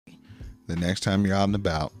the next time you're out and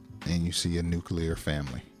about and you see a nuclear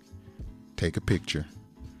family, take a picture,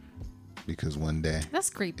 because one day that's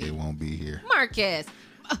creepy. It won't be here. Marcus.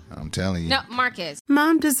 I'm telling you. No, Marcus.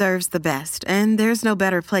 Mom deserves the best, and there's no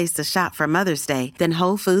better place to shop for Mother's Day than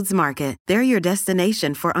Whole Foods Market. They're your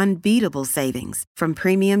destination for unbeatable savings, from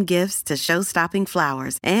premium gifts to show-stopping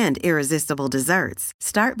flowers and irresistible desserts.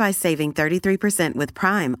 Start by saving 33% with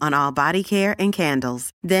Prime on all body care and candles.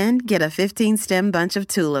 Then get a 15-stem bunch of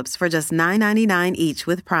tulips for just $9.99 each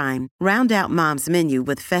with Prime. Round out Mom's menu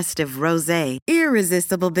with festive rosé,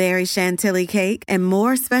 irresistible berry chantilly cake, and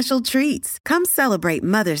more special treats. Come celebrate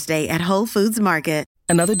Mother's Day at Whole Foods Market.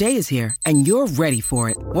 Another day is here, and you're ready for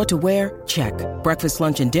it. What to wear? Check. Breakfast,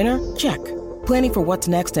 lunch, and dinner? Check. Planning for what's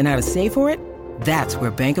next and how to save for it? That's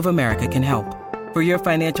where Bank of America can help. For your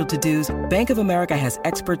financial to-dos, Bank of America has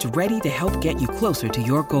experts ready to help get you closer to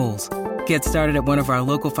your goals. Get started at one of our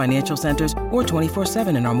local financial centers or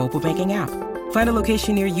 24/7 in our mobile banking app. Find a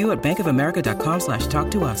location near you at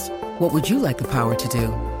bankofamerica.com/talktous. What would you like the power to do?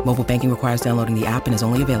 Mobile banking requires downloading the app and is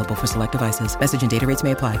only available for select devices. Message and data rates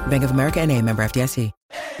may apply. Bank of America N.A., member FDIC.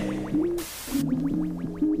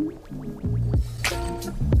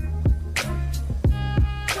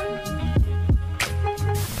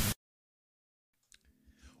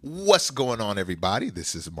 What's going on, everybody?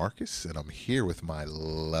 This is Marcus, and I'm here with my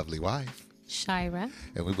lovely wife, Shira.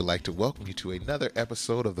 And we would like to welcome you to another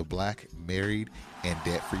episode of the Black Married and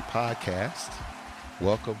Debt-Free Podcast.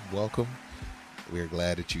 Welcome, welcome. We're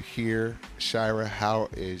glad that you're here. Shira, how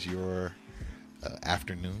is your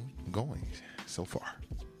afternoon going so far?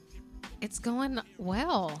 It's going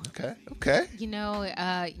well. Okay. You know,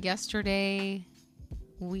 yesterday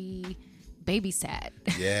we babysat.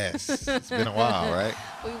 Yes. It's been a while, right?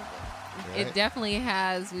 It definitely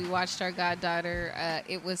has. We watched our goddaughter.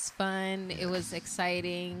 It was fun. It was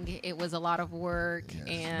exciting. It was a lot of work. Yes.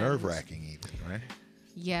 And nerve-wracking even, right?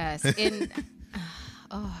 Yes. And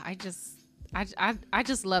I just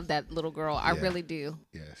love that little girl. I really do.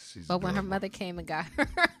 Yes. But when her mother came and got her,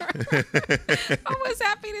 I was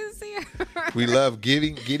happy to see her. We love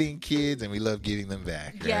getting kids, and we love getting them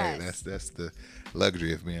back. Right? Yes. That's the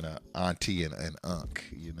luxury of being an auntie and an unc,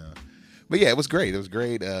 you know. But yeah, it was great. It was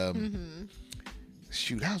great.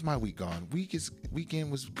 Shoot, how's my week gone?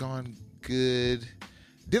 Weekend was gone good.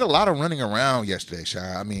 Did a lot of running around yesterday,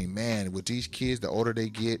 Shire. I mean, man, with these kids, the older they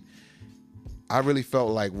get, I really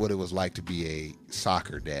felt like what it was like to be a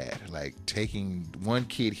soccer dad. Like taking one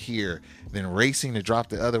kid here, then racing to drop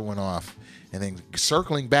the other one off, and then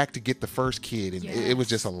circling back to get the first kid. And it was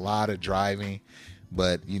just a lot of driving.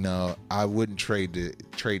 But, you know, I wouldn't trade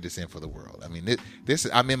this in for the world. I mean,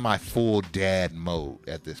 I'm in my full dad mode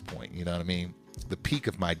at this point. You know what I mean? The peak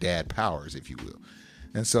of my dad powers, if you will.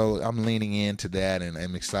 And so I'm leaning into that, and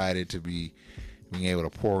I'm excited to be being able to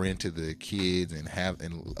pour into the kids and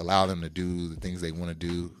allow them to do the things they want to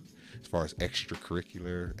do as far as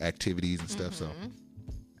extracurricular activities and stuff. So,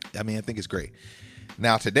 I mean, I think it's great.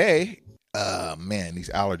 Now today, man, these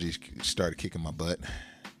allergies started kicking my butt.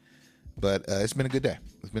 But it's been a good day.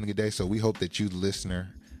 It's been a good day. So we hope that you, the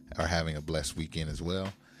listener, are having a blessed weekend as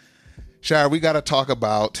well. Shire, we got to talk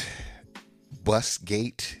about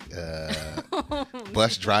Busgate,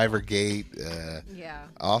 bus driver gate. Yeah.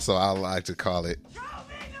 Also, I like to call it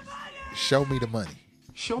Show Me the Money.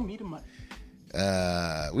 Show me the money.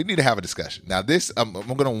 We need to have a discussion. Now, this, I'm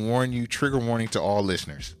going to warn you, trigger warning to all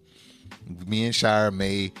listeners. Me and Shire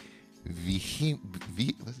may vehemently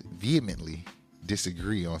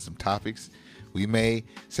disagree on some topics. We may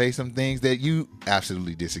say some things that you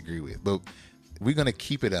absolutely disagree with, but we're going to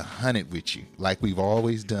keep it 100 with you, like we've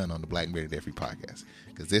always done on the Black Married Debt-Free Podcast,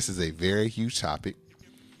 because this is a very huge topic,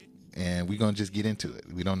 and we're going to just get into it.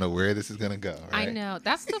 We don't know where this is going to go. Right? I know.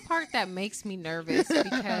 That's the part that makes me nervous,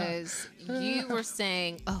 because you were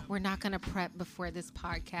saying, "Oh, we're not going to prep before this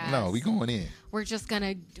podcast." No, we going in. We're just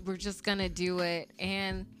gonna do it,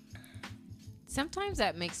 and sometimes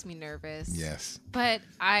that makes me nervous. Yes. But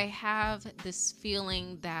I have this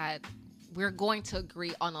feeling that we're going to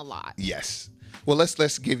agree on a lot. Yes. Well,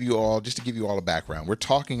 let's give you all a background. We're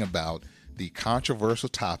talking about the controversial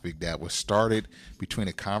topic that was started between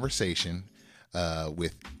a conversation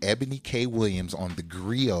with Eboni K. Williams on the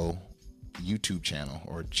Griot YouTube channel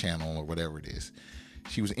or whatever it is.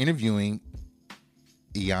 She was interviewing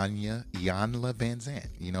Iyanla Vanzant.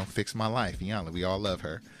 You know, Fix My Life. Iyanla, we all love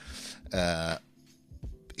her.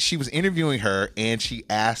 She was interviewing her, and she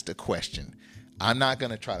asked a question. I'm not going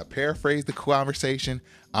to try to paraphrase the conversation.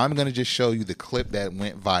 I'm going to just show you the clip that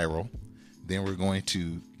went viral. Then we're going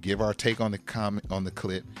to give our take on the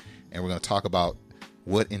clip, and we're going to talk about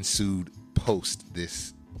what ensued post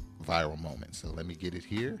this viral moment. So let me get it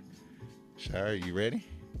here. Shire, you ready?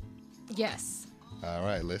 Yes. All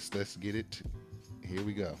right, let's get it. Here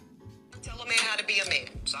we go. Tell a man how to be a man.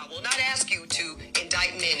 So I will not ask you to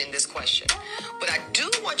indict men in this question. But I do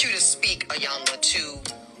want you to speak, Ayanla, to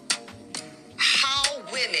how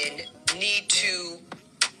women need to,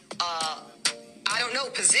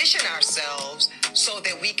 position ourselves so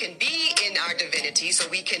that we can be in our divinity, so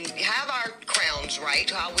we can have our crowns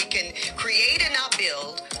right, how we can create and not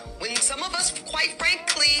build, when some of us, quite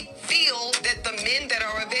frankly, feel that the men that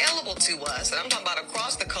are available to us, and I'm talking about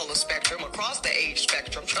across the color spectrum, across the age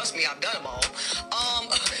spectrum, trust me, I've done them all,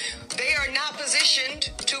 they are not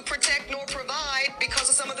positioned to protect nor provide because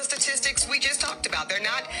of some of the statistics we just talked about. They're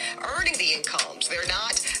not earning the incomes. They're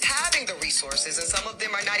not having the resources, and some of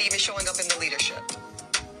them are not even showing up in the leadership.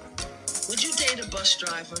 Would you date a bus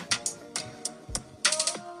driver?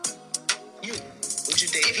 Would you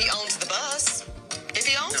date? If he owns the bus. If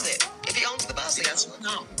he owns it. If he owns the bus. See, that's a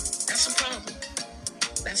problem.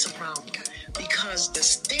 That's a problem. Because the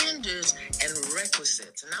standards and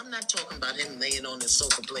requisites, and I'm not talking about him laying on his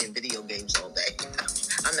sofa playing video games all day.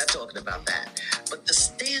 I'm not talking about that. But the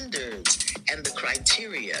standards and the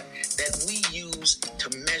criteria that we use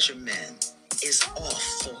to measure men is off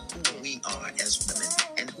for who we are as women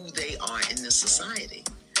and who they are in this society.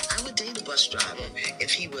 I would date a bus driver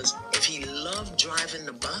if he loved driving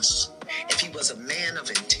the bus, if he was a man of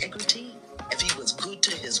integrity, if he was good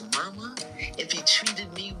to his mama, if he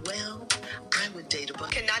treated me well. I would date a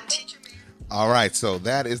bus. Cannot teach me. All right, so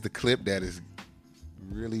that is the clip that is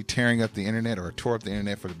really tearing up the internet, or tore up the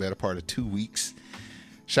internet for the better part of 2 weeks.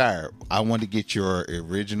 Shire, I want to get your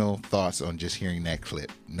original thoughts on just hearing that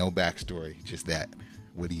clip. No backstory, just that.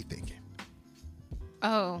 What are you thinking?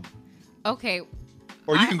 Oh, okay.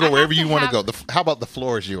 Or you can go wherever you want to go. How about the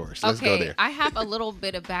floor is yours? Let's go there. I have a little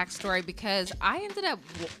bit of backstory because I ended up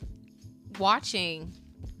watching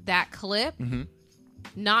that clip,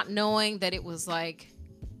 not knowing that it was like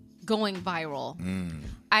going viral.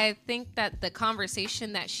 I think that the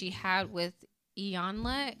conversation that she had with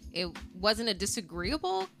Iyanla, it wasn't a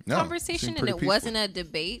disagreeable conversation, and it peaceful. wasn't a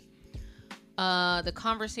debate. The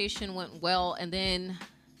conversation went well, and then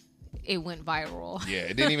it went viral. Yeah,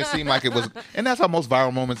 it didn't even seem like it was. And that's how most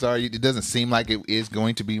viral moments are. It doesn't seem like it is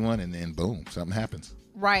going to be one, and then boom, something happens.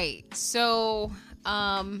 Right. So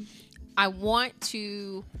I want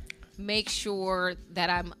to make sure that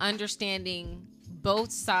I'm understanding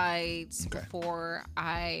both sides before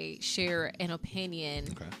I share an opinion.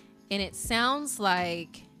 Okay. And it sounds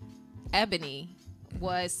like Eboni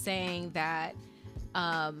was saying that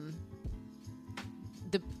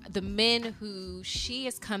the men who she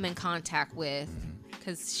has come in contact with,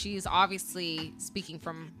 because she's obviously speaking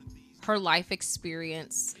from her life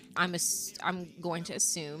experience, I'm going to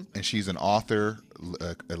assume. And she's an author,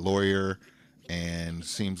 a lawyer, and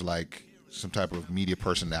seems like some type of media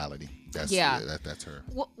personality. That's her.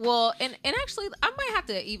 Well, and actually, I might have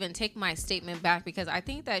to even take my statement back, because I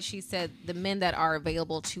think that she said the men that are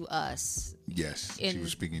available to us. Yes, she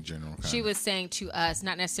was speaking general. She was saying to us,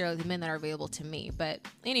 not necessarily the men that are available to me, but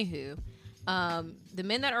anywho, the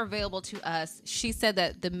men that are available to us, she said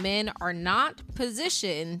that the men are not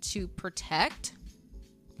positioned to protect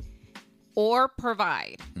or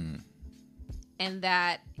provide. And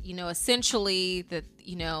that, essentially that,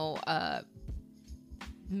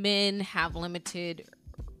 men have limited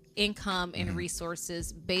income and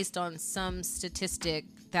resources based on some statistic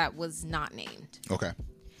that was not named. Okay.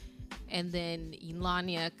 And then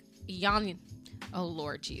oh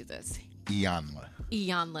Lord Jesus.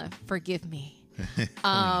 Iyanla, forgive me.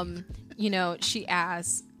 She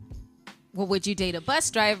asks, well, would you date a bus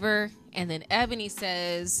driver? And then Eboni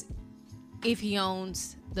says, if he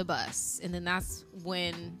owns the bus. And then that's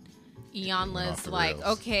when Iyanla's like,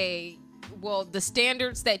 okay, well, the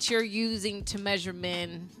standards that you're using to measure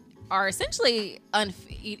men are essentially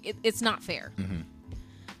it's not fair.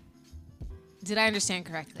 Did I understand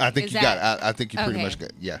correctly? I think got it. I think you pretty much got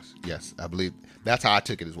it. Yes. I believe that's how I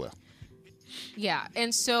took it as well. Yeah.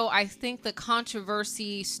 And so I think the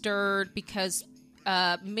controversy stirred because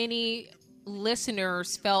many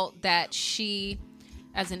listeners felt that she,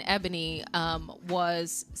 as an Eboni,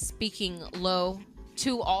 was speaking low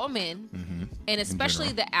to all men, and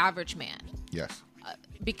especially the average man. Yes.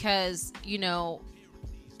 Because, in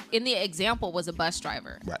the example was a bus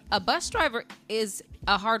driver. Right. A bus driver is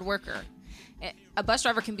a hard worker. A bus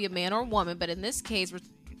driver can be a man or a woman, but in this case, we're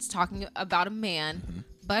talking about a man.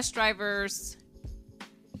 Bus drivers,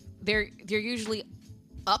 they're usually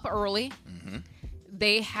up early.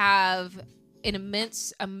 They have an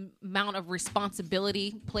immense amount of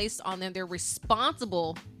responsibility placed on them. They're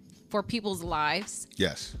responsible for people's lives.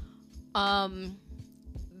 Yes.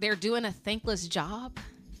 they're doing a thankless job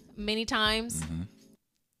many times.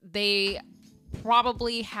 They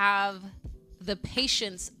probably have the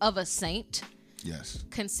patience of a saint. Yes.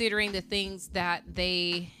 Considering the things that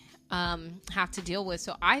they have to deal with.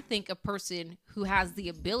 So I think a person who has the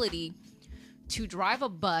ability to drive a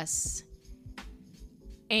bus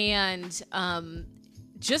and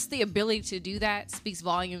just the ability to do that speaks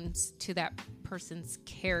volumes to that person's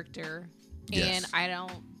character. Yes. And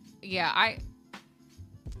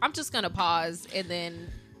I'm just going to pause and then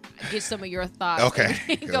get some of your thoughts. Okay.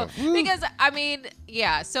 Because, I mean,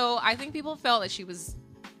 yeah. So I think people felt that she was,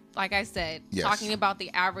 like I said, Yes. talking about the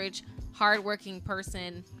average hardworking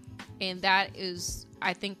person. And that is,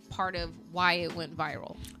 I think, part of why it went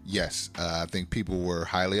viral. Yes. I think people were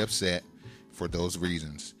highly upset for those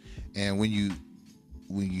reasons. And when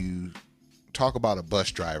you talk about a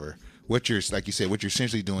bus driver, what you're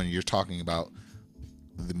essentially doing, you're talking about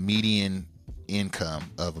the median income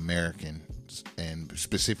of Americans, and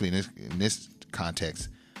specifically in this context,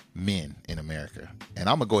 men in America. And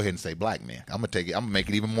I'm gonna go ahead and say black men. I'm gonna make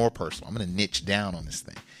it even more personal. I'm gonna niche down on this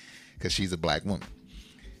thing because she's a black woman.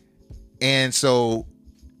 And so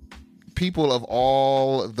people of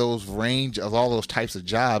all of those types of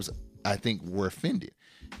jobs, I think, were offended.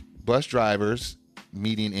 Bus drivers,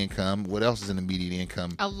 median income. What else is in the median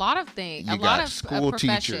income? A lot of things. You a got lot of school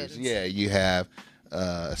professions. teachers. Yeah, you have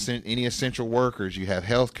any essential workers. You have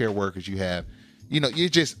healthcare workers. You have, you're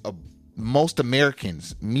just most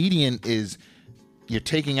Americans. Median is you're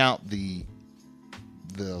taking out the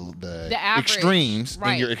average, extremes,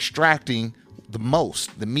 right, and you're extracting the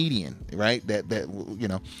median, right? That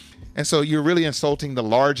and so you're really insulting the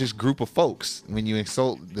largest group of folks when you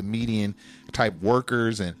insult the median type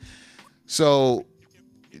workers. And so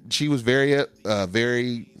she was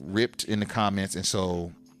very ripped in the comments. And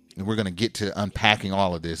so we're going to get to unpacking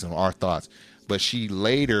all of this and our thoughts. But she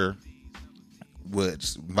later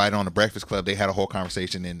was invited on the Breakfast Club. They had a whole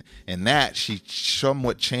conversation, and that she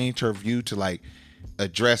somewhat changed her view to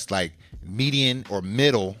address median or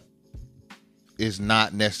middle is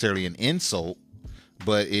not necessarily an insult,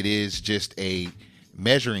 but it is just a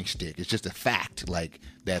measuring stick. It's just a fact,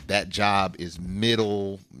 that job is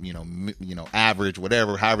middle, average,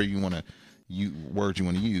 whatever, however you want to words you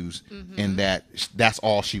want to use, and that's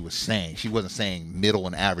all she was saying. She wasn't saying middle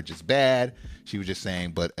and average is bad. She was just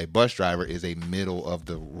saying, but a bus driver is a middle of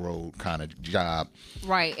the road kind of job.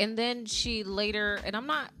 Right. And then she later, and I'm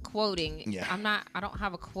not quoting, Yeah. I don't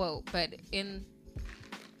have a quote, but in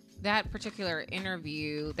that particular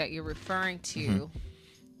interview that you're referring to,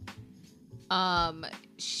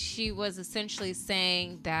 she was essentially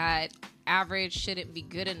saying that average shouldn't be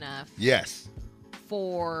good enough. Yes.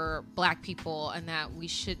 For black people, and that we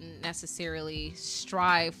shouldn't necessarily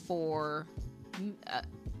strive for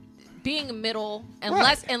being a middle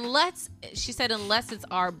unless she said unless it's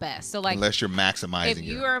our best. So unless you're maximizing, if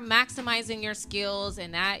you are maximizing your skills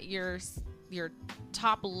and at your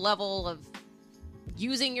top level of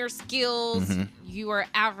using your skills, you are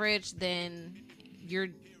average, then you're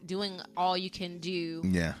doing all you can do.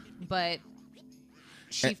 Yeah. But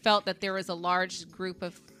she felt that there was a large group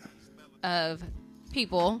of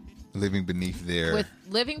people living beneath their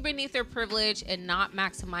privilege and not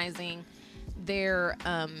maximizing their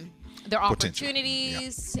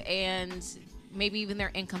opportunities and maybe even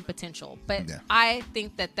their income potential. But I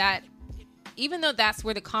think that even though that's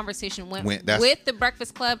where the conversation went with the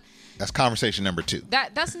Breakfast Club, that's conversation number 2.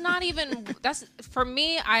 That's not even that's for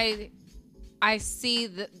me. I see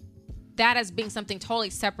that as being something totally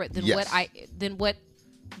separate than what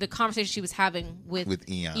the conversation she was having with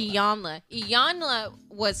Iyanla. Iyanla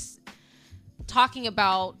was talking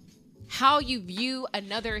about how you view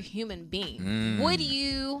another human being. Would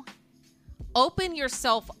you open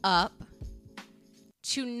yourself up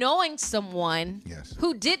to knowing someone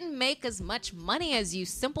who didn't make as much money as you?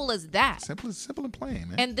 Simple as that. Simple and plain,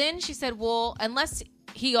 man. And then she said, well, unless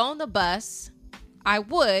he owned the bus, I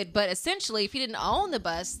would, but essentially if he didn't own the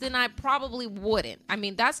bus, then I probably wouldn't. I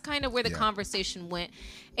mean, that's kind of where the conversation went.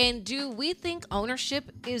 And do we think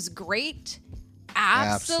ownership is great?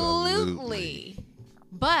 Absolutely.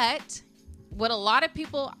 But what a lot of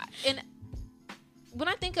people, and when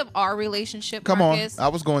I think of our relationship, Marcus, I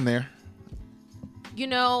was going there.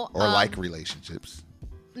 Or relationships.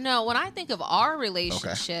 No, when I think of our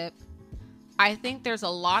relationship, I think there's a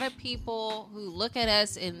lot of people who look at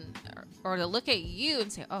us or to look at you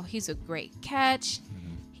and say, oh, he's a great catch.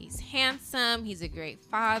 He's handsome. He's a great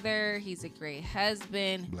father. He's a great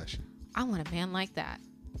husband. Bless you. I want a man like that.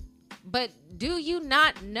 But do you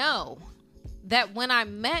not know that when I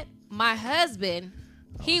met my husband,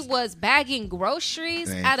 he was bagging groceries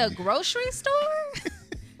at a grocery store?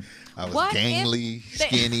 I was What gangly,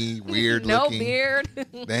 skinny, weird no looking. beard.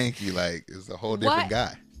 Thank you. Like, it's a whole different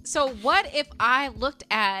guy. So what if I looked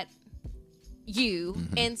at you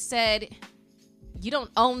and said, you don't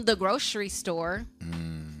own the grocery store,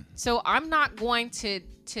 so I'm not going to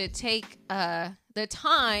take the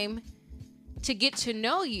time to get to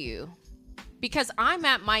know you because I'm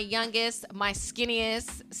at my youngest, my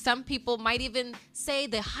skinniest. Some people might even say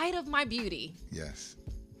the height of my beauty. Yes.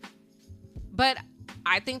 But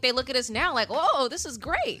I think they look at us now like, oh, this is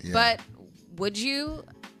great. Yeah. But would you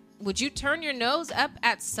turn your nose up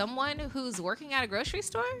at someone who's working at a grocery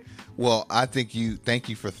store? Well, thank you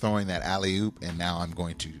for throwing that alley-oop, and now I'm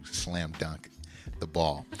going to slam dunk the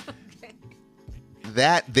ball.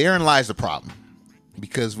 Therein lies the problem.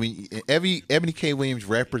 Because Eboni K. Williams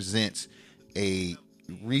represents a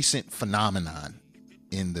recent phenomenon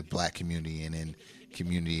in the black community and in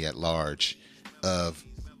community at large of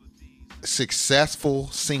successful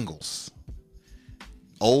singles,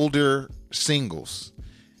 older singles.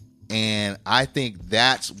 And I think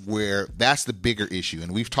that's the bigger issue.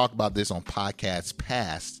 And we've talked about this on podcasts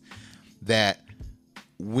past, that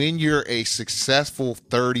when you're a successful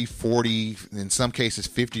 30, 40, in some cases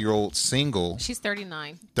 50-year-old single. She's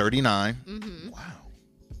 39. 39. Mm-hmm. Wow.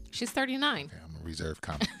 She's 39. Okay, I'm a reserved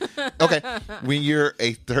comment. Okay. When you're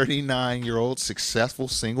a 39-year-old successful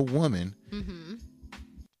single woman,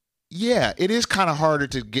 yeah, it is kind of harder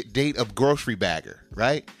to date a grocery bagger,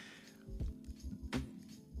 right?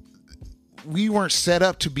 We weren't set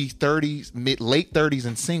up to be late 30s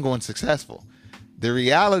and single and successful. The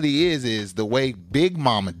reality is the way Big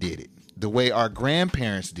Mama did it, the way our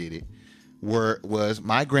grandparents did it, was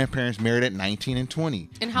my grandparents married at 19 and 20.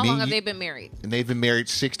 And how long have they been married? And they've been married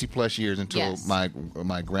 60 plus years until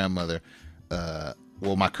my grandmother,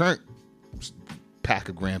 my current pack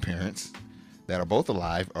of grandparents that are both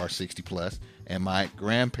alive are 60 plus, and my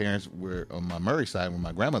grandparents were on my Murray side when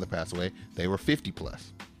my grandmother passed away. They were 50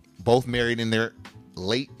 plus, both married in their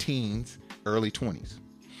late teens, early 20s.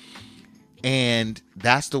 And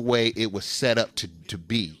that's the way it was set up to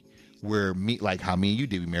be, where like how me and you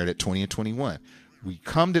did, we married at 20 and 21. We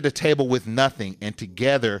come to the table with nothing, and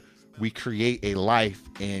together we create a life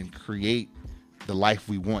and create the life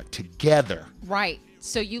we want together. Right.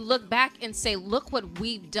 So you look back and say, look what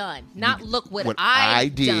we've done, not look what I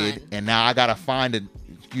I've did done. And now I got to find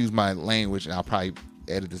excuse my language, and I'll probably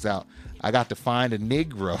edit this out. I got to find a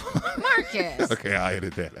Negro. Marcus. Okay, I'll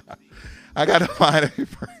edit that out. I got to find a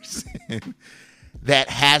person that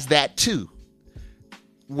has that too.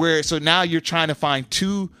 So now you're trying to find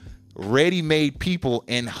two ready-made people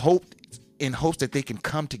in hopes that they can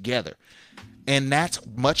come together. And that's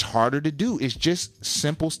much harder to do. It's just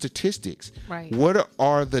simple statistics. Right. What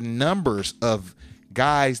are the numbers of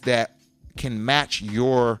guys that can match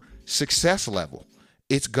your success level?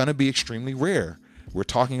 It's going to be extremely rare. We're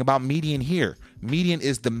talking about median here. Median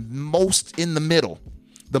is the most in the middle.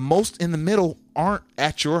 The most in the middle aren't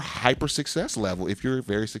at your hyper success level if you're a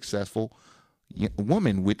very successful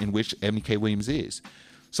woman, in which Eboni K. Williams is.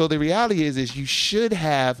 So the reality is you should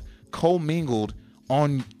have commingled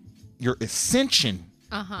on your ascension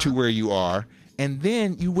to where you are, and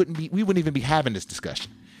then we wouldn't even be having this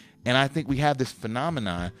discussion. And I think we have this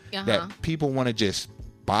phenomenon that people want to just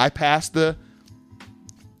bypass the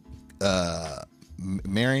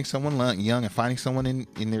marrying someone young and finding someone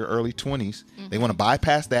in their early 20s. They want to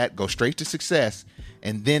bypass that, go straight to success,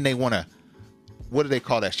 and then they want to, what do they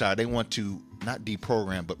call that, Shire? They want to not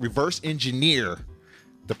deprogram, but reverse engineer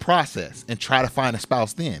the process and try to find a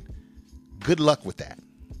spouse then. Good luck with that.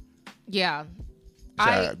 Yeah.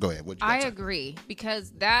 Shire, go ahead. I agree,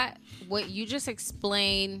 because what you just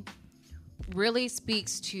explained really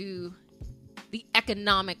speaks to the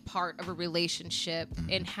economic part of a relationship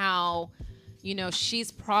and how,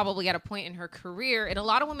 she's probably at a point in her career, and a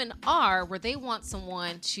lot of women are, where they want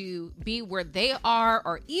someone to be where they are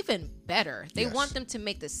or even better. They want them to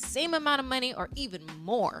make the same amount of money or even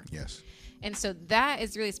more. Yes. And so that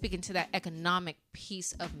is really speaking to that economic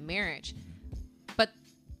piece of marriage. But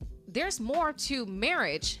there's more to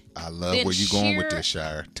marriage. I love where you're going with this,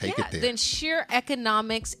 Shire. Take it there. Than sheer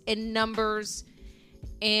economics and numbers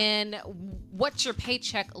and what your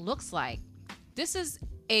paycheck looks like. This is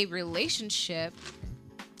a relationship.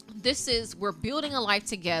 We're building a life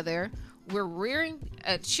together. We're rearing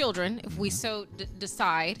children, if we so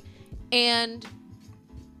decide. And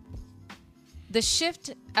the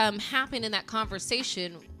shift happened in that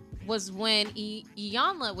conversation was when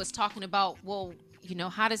Iyanla was talking about, well,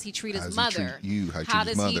 how does he treat his mother? How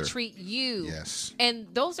does he treat you? Yes. And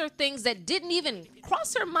those are things that didn't even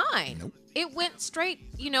cross her mind. Nope. It went straight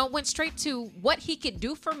to what he could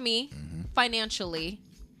do for me financially.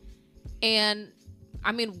 And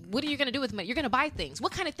I mean, what are you going to do with money? You're going to buy things.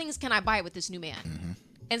 What kind of things can I buy with this new man? Mm-hmm.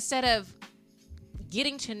 Instead of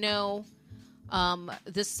getting to know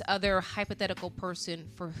this other hypothetical person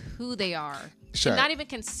for who they are, Sure. and not even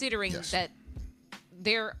considering that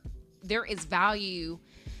there is value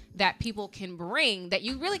that people can bring that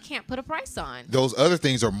you really can't put a price on. Those other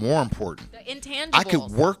things are more important. The intangibles. I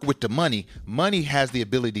could work with the money. Money has the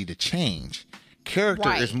ability to change. Character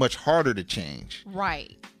Right. is much harder to change.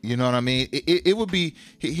 Right. You know what I mean? It would be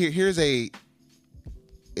here's a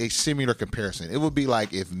similar comparison. It would be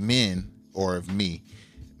like if men, or if me,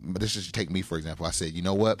 but this is take me for example. I said, you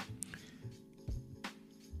know what?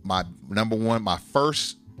 My my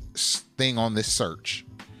first thing on this search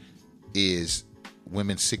is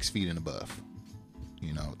women 6 feet and above.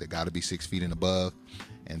 You know, they got to be 6 feet and above.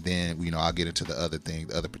 And then, I'll get into the other thing,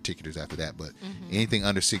 the other particulars after that. But anything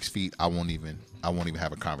under 6 feet, I won't even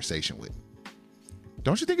have a conversation with.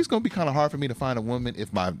 Don't you think it's going to be kind of hard for me to find a woman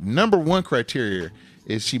if my number one criteria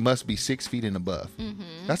is she must be 6 feet and above?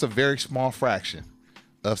 That's a very small fraction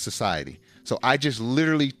of society. So I just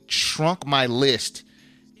literally shrunk my list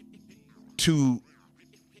to,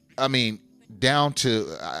 down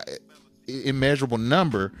to immeasurable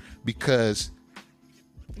number because...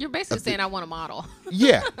 You're basically saying I want a model.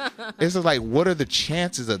 Yeah. It's just like, what are the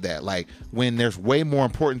chances of that? Like, when there's way more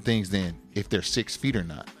important things than if they're 6 feet or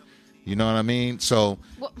not. You know what I mean? So,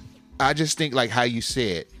 I just think, like how you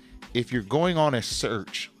said, if you're going on a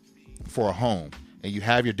search for a home and you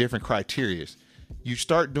have your different criterias, you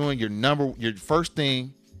start doing your first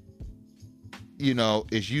thing,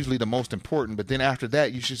 is usually the most important. But then after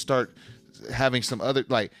that, you should start having some other,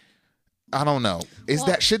 like, I don't know.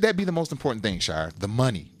 Should that be the most important thing, Shire? The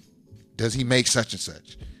money. Does he make such and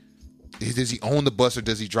such? Does he own the bus or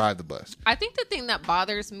does he drive the bus? I think the thing that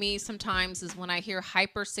bothers me sometimes is when I hear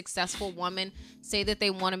hyper successful women say that they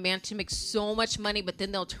want a man to make so much money, but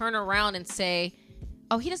then they'll turn around and say,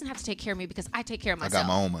 oh, he doesn't have to take care of me because I take care of myself. I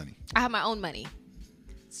got my own money. I have my own money.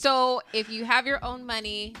 So if you have your own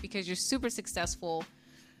money because you're super successful,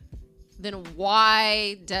 then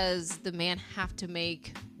why does the man have to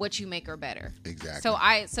make what you make or better? Exactly.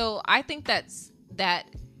 So I think that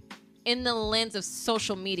in the lens of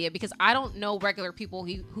social media, because I don't know regular people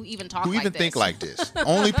who even talk like this. Who even think like this.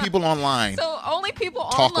 Only people online. So only people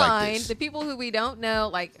talk online, like the people who we don't know,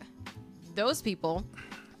 like those people,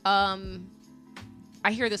 I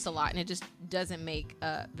hear this a lot and it just doesn't make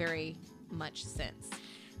very much sense.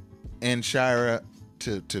 And Shira,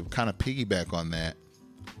 to kind of piggyback on that,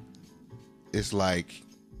 it's like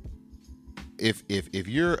if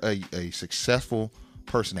you're a successful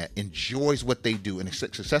person that enjoys what they do, and a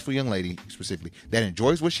successful young lady specifically that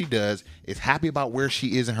enjoys what she does, is happy about where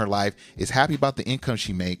she is in her life, is happy about the income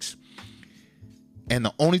she makes, and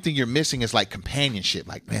the only thing you're missing is like companionship.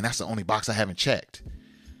 Like, man, that's the only box I haven't checked.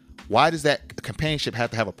 Why does that companionship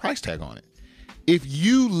have to have a price tag on it? If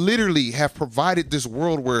you literally have provided this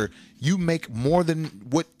world where you make more than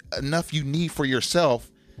what enough you need for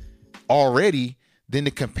yourself already, then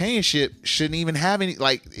the companionship shouldn't even have any,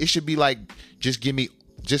 like, it should be like,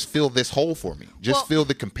 just fill this hole for me. Just fill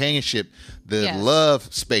the companionship, the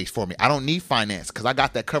love space for me. I don't need finance because I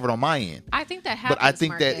got that covered on my end. I think that happens, but I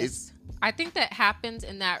think Marcus. that it's, I think that happens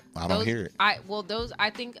in that. I don't hear it. I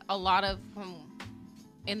think a lot of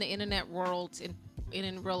in the internet world,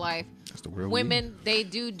 in real life, that's the world women, they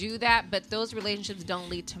do that, but those relationships don't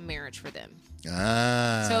lead to marriage for them.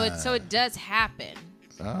 So it does happen.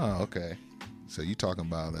 Oh, okay. So you're talking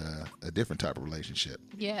about a different type of relationship.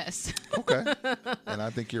 Yes. Okay. And I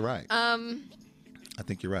think you're right. I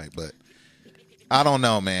think you're right, but I don't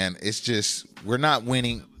know, man. It's just we're not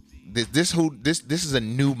winning. This is a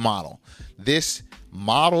new model. This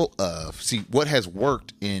model of what has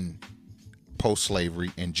worked in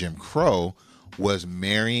post-slavery and Jim Crow was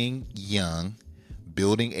marrying young,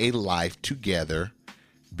 building a life together,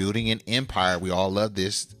 building an empire. We all love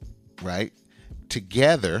this, right?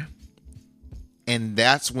 Together. And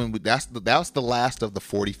that's the last of the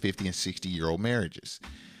 40, 50, and 60-year-old marriages.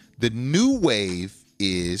 The new wave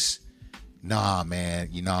is, nah, man,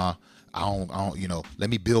 I don't, let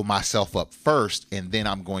me build myself up first, and then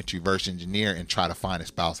I'm going to reverse engineer and try to find a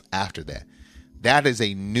spouse after that. That is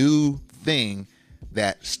a new thing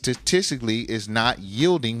that statistically is not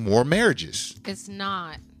yielding more marriages. It's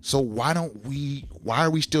not. So why are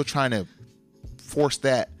we still trying to force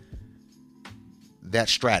that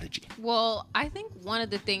strategy? Well, I think one of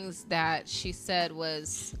the things that she said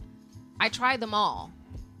was, I tried them all.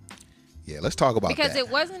 Yeah, let's talk about because that. It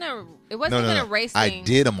wasn't even a race thing. I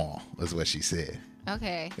did them all, is what she said.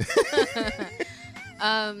 Okay.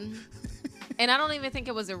 And I don't even think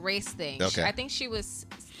it was a race thing. Okay. I think she was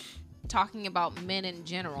talking about men in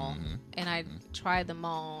general, and I tried them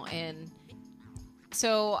all, and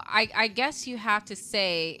so I guess you have to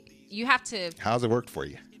say How's it worked for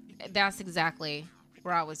you? That's exactly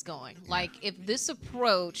where I was going. Like, if this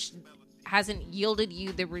approach hasn't yielded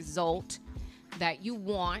you the result that you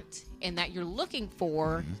want and that you're looking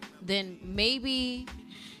for, then maybe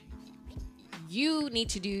you need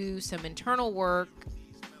to do some internal work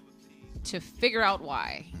to figure out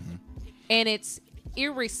why. And it's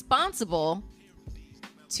irresponsible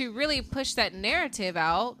to really push that narrative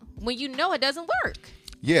out when you know it doesn't work.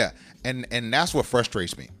 Yeah, and that's what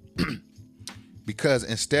frustrates me. Because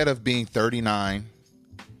instead of being 39,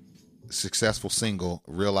 successful single,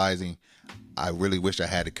 realizing I really wish I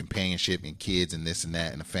had a companionship and kids and this and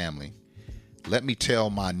that and a family, let me tell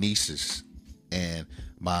my nieces and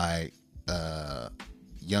my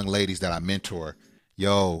young ladies that I mentor,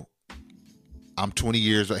 yo, I'm 20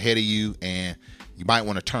 years ahead of you, and you might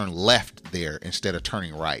want to turn left there instead of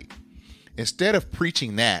turning right. Instead of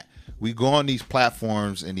preaching that, we go on these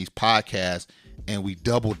platforms and these podcasts and we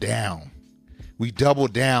double down. We double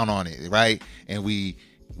down on it, right? And we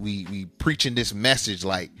preaching this message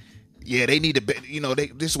like, yeah, they need to be,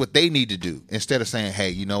 this is what they need to do. Instead of saying, hey,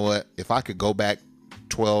 you know what? If I could go back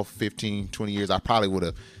 12, 15, 20 years, I probably would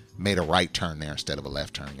have made a right turn there instead of a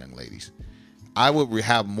left turn, young ladies. I would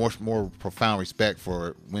have more profound respect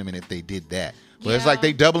for women if they did that. But it's like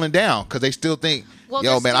they doubling down because they still think,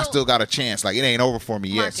 I still got a chance. Like, it ain't over for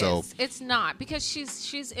me Marcus, yet. So it's not, because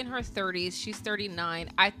she's in her 30s. She's 39.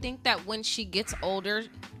 I think that when she gets older,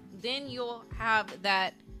 then you'll have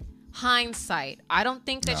that hindsight. I don't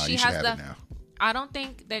think that she has the. I don't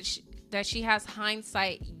think that she has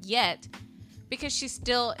hindsight yet, because she's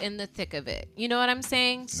still in the thick of it. You know what I'm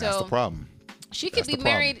saying? So that's the problem. She could be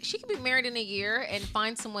married. She could be married in a year and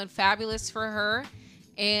find someone fabulous for her,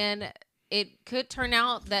 and it could turn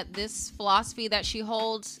out that this philosophy that she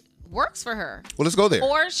holds works for her. Well, let's go there.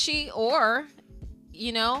 Or she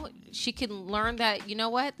can learn that, you know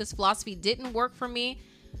what, this philosophy didn't work for me.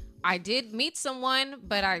 I did meet someone,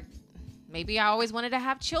 but maybe I always wanted to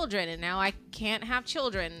have children, and now I can't have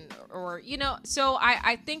children, or So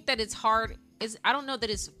I think that it's hard. I don't know that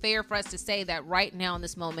it's fair for us to say that right now in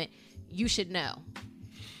this moment you should know.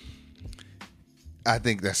 I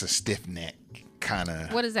think that's a stiff neck kind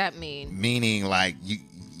of. What does that mean? Meaning, like,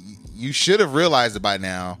 you should have realized it by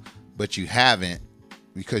now, but you haven't,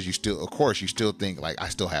 because you still think, like, I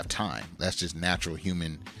still have time. That's just natural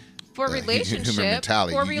human relationship, human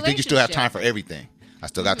mentality. You think you still have time for everything. I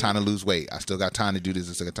still got time to lose weight. I still got time to do this.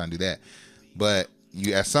 I still got time to do that. But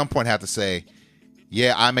you at some point have to say,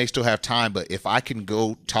 yeah, I may still have time, but if I can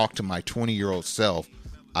go talk to my 20-year-old self,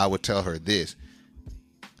 I would tell her this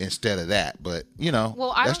instead of that. But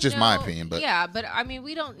that's just my opinion. But yeah, but I mean,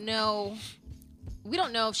 we don't know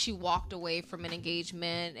if she walked away from an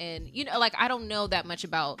engagement, and I don't know that much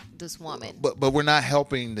about this woman. But we're not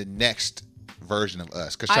helping the next version of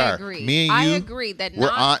us. Because I agree. Me and you, I agree that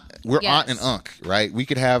we're aunt and uncle, right? We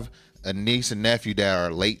could have a niece and nephew that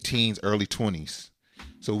are late teens, early 20s.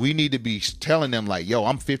 So we need to be telling them, like, yo,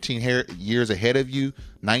 I'm 15 years ahead of you,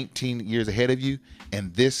 19 years ahead of you,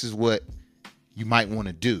 and this is what you might want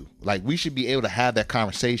to do. Like, we should be able to have that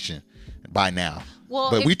conversation by now.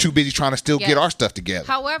 But we're too busy trying to still get our stuff together.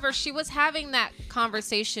 However, she was having that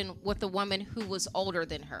conversation with a woman who was older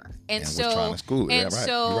than her. And so was trying to school her. And right.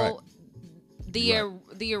 so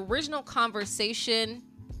the original conversation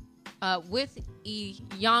with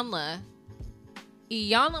Iyanla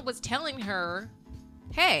was telling her,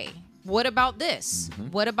 hey, what about this?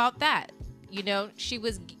 What about that? She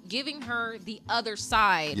was giving her the other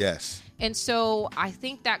side. Yes. And so I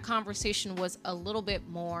think that conversation was a little bit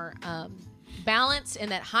more balanced,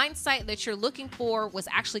 and that hindsight that you're looking for was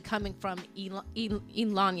actually coming from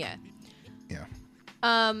Iyanla. Yeah.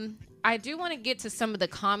 I do want to get to some of the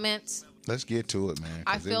comments. Let's get to it, man.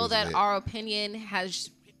 I feel that our opinion has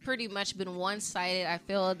pretty much been one-sided. I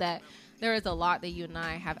feel that there is a lot that you and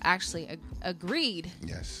I have actually agreed.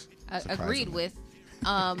 Yes. Agreed with.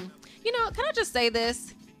 Can I just say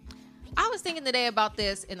this? I was thinking today about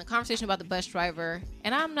this in the conversation about the bus driver,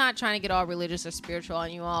 and I'm not trying to get all religious or spiritual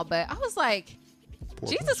on you all, but I was like,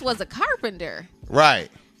 Jesus was a carpenter.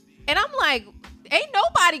 Right. And I'm like, ain't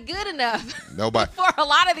nobody good enough for a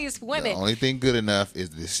lot of these women. The only thing good enough is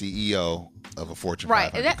the CEO of a Fortune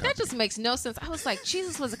 500 company. That just makes no sense. I was like,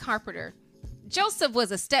 Jesus was a carpenter. Joseph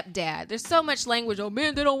was a stepdad. There's so much language. Oh,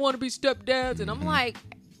 man, they don't want to be stepdads. And I'm like,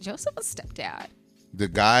 Joseph was stepdad. The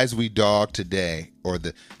guys we dog today, or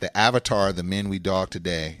the avatar of the men we dog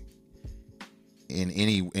today, in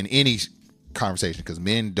any conversation, because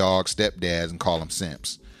men dog stepdads and call them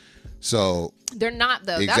simps. So they're not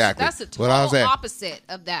though. Exactly. That's a What I was total saying. opposite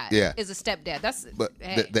of that. Yeah. Is a stepdad. That's but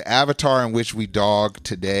hey. the avatar in which we dog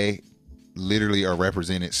today literally are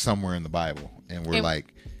represented somewhere in the Bible, and we're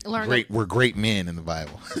we're great men in the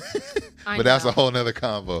Bible. But that's a whole nother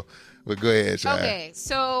combo. But go ahead, Shia. Okay,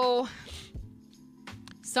 so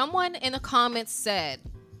someone in the comments said,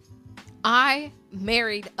 I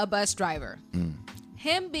married a bus driver.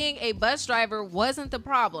 Him being a bus driver wasn't the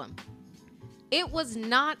problem. It was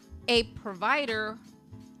not a provider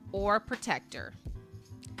or protector.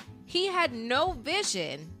 He had no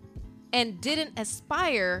vision and didn't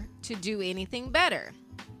aspire to do anything better.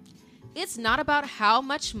 It's not about how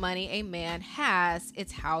much money a man has,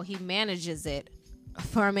 it's how he manages it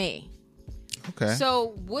for me. Okay.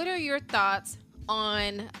 So what are your thoughts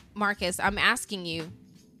on, Marcus, I'm asking you,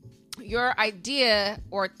 your idea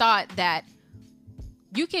or thought that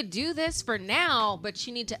you could do this for now, but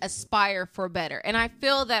you need to aspire for better. And I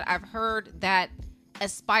feel that I've heard that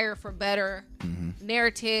aspire for better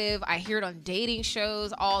narrative. I hear it on dating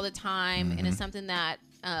shows all the time. And it's something that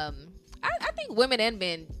I think women and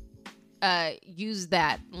men use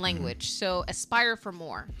that language. So aspire for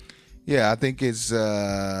more. Yeah, I think it's in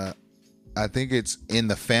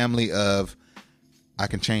the family of I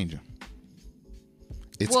can change him.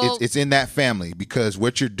 It's in that family, because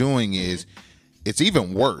what you're doing is it's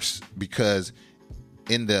even worse, because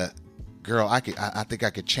in the girl, I think I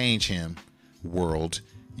could change him world,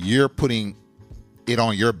 you're putting it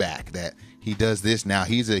on your back that he does this now.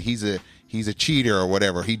 He's a cheater or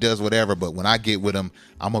whatever. He does whatever, but when I get with him,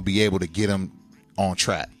 I'm gonna be able to get him on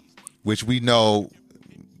track, which we know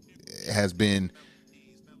has been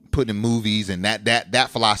put in movies, and that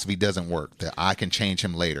philosophy doesn't work. That I can change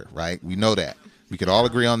him later, right? We know that. We could all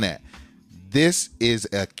agree on that. This is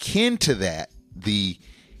akin to that. He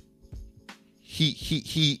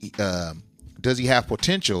does he have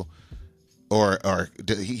potential, or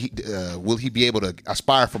will he be able to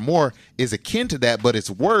aspire for more? Is akin to that, but it's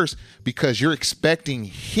worse because you're expecting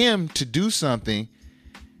him to do something.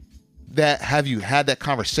 That have you had that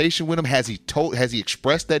conversation with him? Has he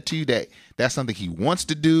expressed that to you that that's something he wants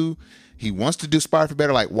to do? He wants to do aspire for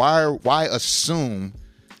better. Like why assume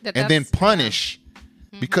and then punish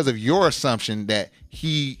because of your assumption that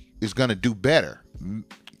he is going to do better?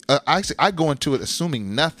 I go into it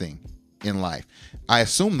assuming nothing in life. I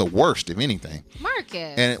assume the worst, if anything.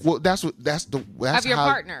 Marcus. And that's of your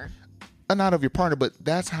partner. Not of your partner, but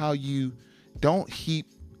that's how you don't heap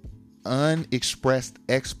unexpressed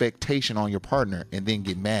expectation on your partner and then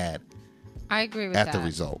get mad. I agree with that. At the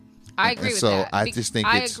result. I agree with that. So I just think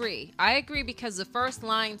I agree because the first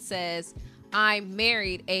line says, I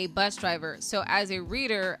married a bus driver. So as a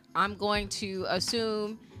reader, I'm going to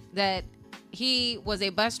assume that he was a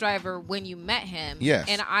bus driver when you met him. Yes.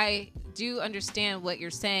 And I do understand what you're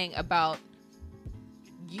saying about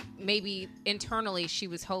maybe internally she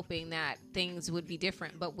was hoping that things would be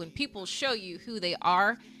different. But when people show you who they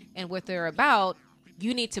are and what they're about,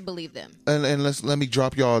 you need to believe them. And let me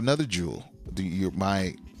drop y'all another jewel.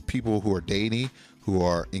 My people who are dating, who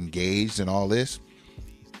are engaged and all this,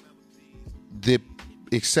 the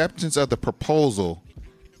acceptance of the proposal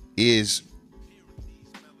is,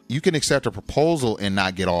 you can accept a proposal and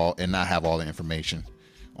not have all the information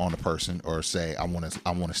on the person, or say I want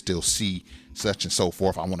to still see such and so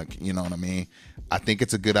forth. I want to, you know what I mean? I think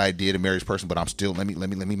it's a good idea to marry this person, but I'm still let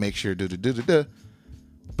me make sure.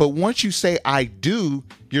 But once you say I do,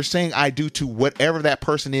 you're saying I do to whatever that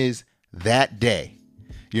person is that day.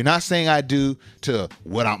 You're not saying I do to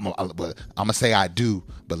what I'm gonna say I do,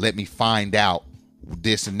 but let me find out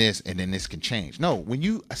this and this, and then this can change. No, when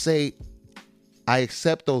you say I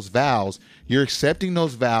accept those vows, you're accepting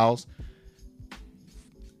those vows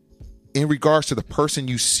in regards to the person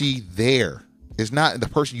you see there. It's not the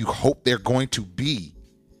person you hope they're going to be,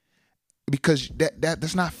 because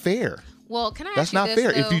that's not fair. Well, can I That's ask you not this,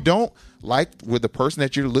 fair. though? If you don't like with the person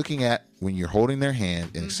that you're looking at, when you're holding their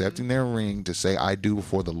hand and accepting their ring to say I do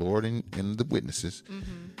before the Lord and the witnesses,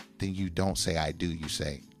 then you don't say I do. You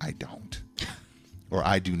say I don't, or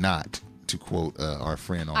I do not, to quote our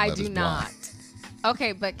friend on Love is Blind. I do not.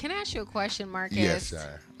 Okay, but can I ask you a question, Marcus? Yes,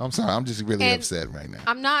 sir. I'm sorry. I'm just really upset right now.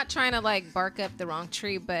 I'm not trying to bark up the wrong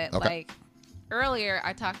tree, but Okay. Earlier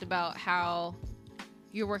I talked about how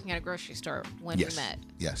you're working at a grocery store when we met.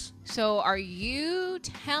 Yes. So are you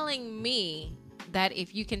telling me that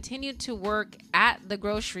if you continue to work at the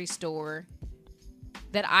grocery store,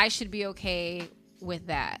 that I should be okay with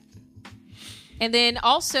that? And then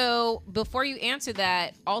also, before you answer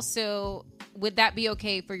that, also, would that be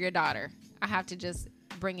okay for your daughter? I have to just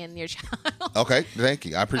bring in your child. Okay. Thank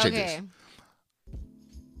you. I appreciate this.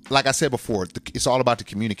 like I said before, it's all about the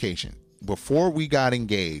communication. Before we got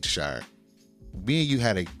engaged, Shire, me and you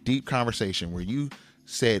had a deep conversation where you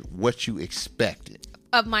said what you expected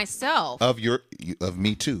of myself, of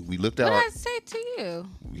me too. We looked at what did I say to you?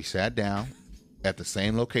 We sat down at the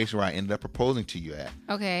same location where I ended up proposing to you at.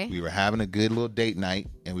 Okay. We were having a good little date night,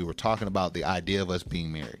 and we were talking about the idea of us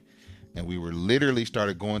being married. And we were literally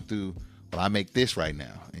started going through, well, I make this right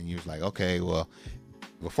now. And you was like, okay, well,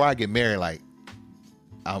 before I get married, like,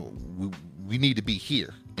 we need to be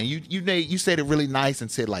here. And you said it really nice and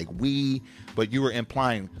said like but you were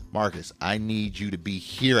implying, Marcus, I need you to be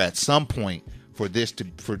here at some point for this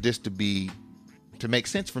to make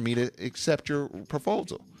sense for me to accept your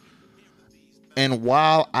proposal. And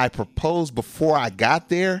while I proposed before I got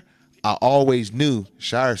there, I always knew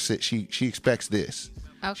Shire said she expects this.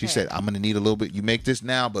 Okay. She said, I'm gonna need a little bit. You make this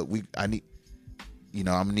now, but I'm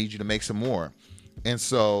gonna need you to make some more. And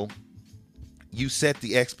so you set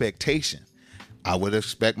the expectation. I would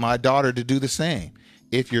expect my daughter to do the same.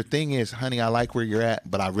 If your thing is, honey, I like where you're at,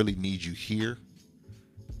 but I really need you here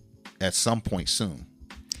at some point soon.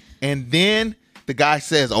 And then the guy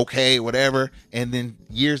says, okay, whatever. And then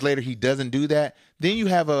years later, he doesn't do that. Then you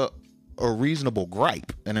have a reasonable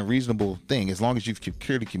gripe and a reasonable thing, as long as you've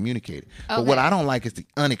clearly communicated. Okay. But what I don't like is the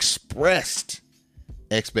unexpressed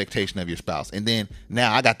expectation of your spouse. And then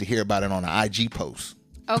now I got to hear about it on an IG post.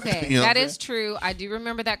 Okay, that is true. I do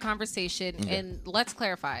remember that conversation. Okay. And let's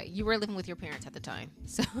clarify. You were living with your parents at the time.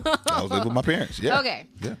 So I was living with my parents, yeah. Okay.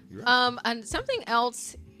 Yeah, you're right. And something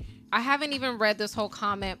else, I haven't even read this whole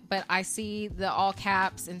comment, but I see the all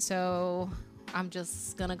caps, and so I'm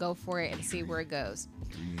just going to go for it and see where it goes.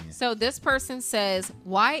 Yeah. So this person says,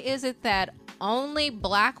 why is it that only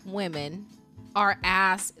black women are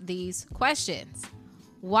asked these questions?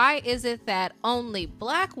 Why is it that only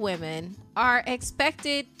black women are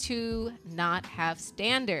expected to not have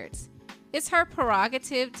standards? It's her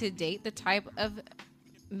prerogative to date the type of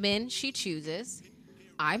men she chooses.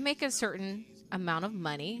 I make a certain amount of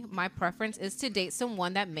money. My preference is to date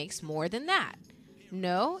someone that makes more than that.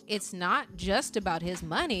 No, it's not just about his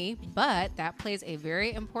money, but that plays a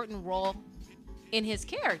very important role in his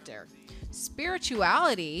character.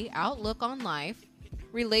 Spirituality, outlook on life,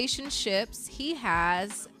 relationships he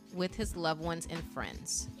has with his loved ones and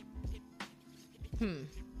friends.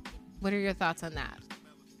 What are your thoughts on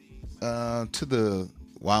that? To the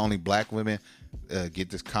why only black women get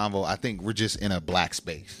this convo, I think we're just in a black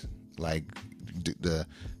space. Like the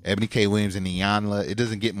Eboni K. Williams and Iyanla, it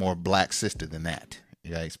doesn't get more black sister than that.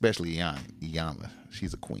 Yeah, especially Iyanla.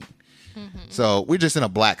 She's a queen. Mm-hmm. So we're just in a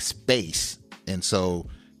black space, and so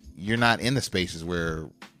you're not in the spaces where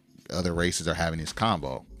other races are having this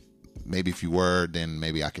convo. Maybe if you were, then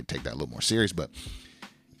maybe I could take that a little more serious. But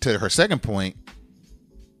to her second point,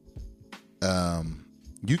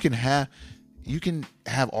 you can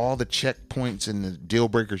have all the checkpoints and the deal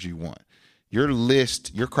breakers you want. Your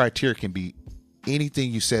list, your criteria can be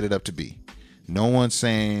anything you set it up to be. No one's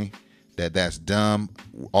saying that that's dumb.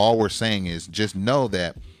 All we're saying is just know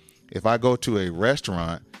that if I go to a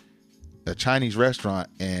restaurant, a Chinese restaurant,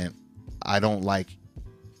 and I don't like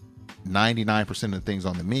 99% of the things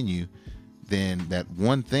on the menu, then that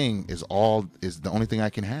one thing is the only thing I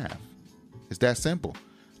can have. It's that simple.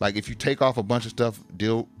 Like if you take off a bunch of stuff,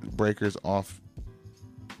 deal breakers off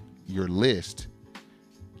your list,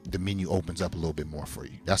 the menu opens up a little bit more for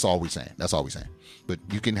you. That's all we're saying. But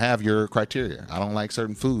you can have your criteria. I don't like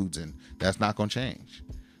certain foods, and that's not going to change.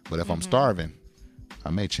 But if I'm starving, I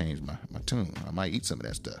may change my tune. I might eat some of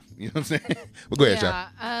that stuff. You know what I'm saying? Well, go ahead,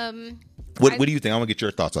 Sean. What do you think? I want to get your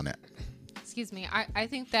thoughts on that. Excuse me. I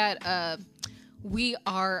think that we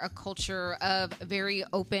are a culture of very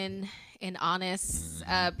open and honest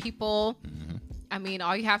people. Mm-hmm. I mean,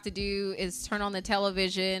 all you have to do is turn on the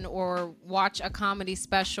television or watch a comedy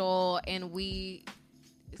special, and we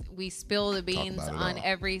spill the beans on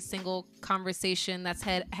every single conversation that's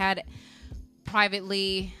had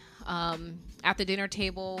privately at the dinner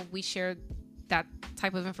table. We share that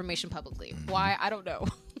type of information publicly. Mm-hmm. Why? I don't know.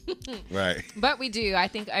 Right. But we do. I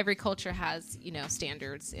think every culture has,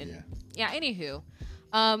 standards. And anywho.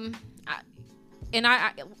 I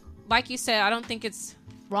like you said, I don't think it's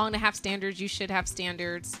wrong to have standards. You should have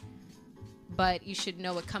standards, but you should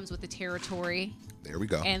know it comes with the territory. There we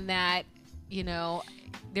go. And that,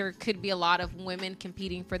 there could be a lot of women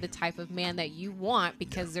competing for the type of man that you want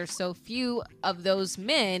because there's so few of those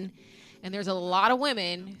men, and there's a lot of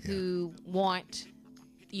women who want,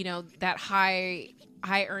 that high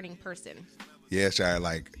earning person. Yeah, Shire,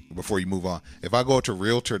 like before you move on, if I go to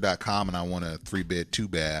realtor.com and I want a 3-bed,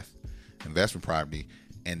 2-bath investment property,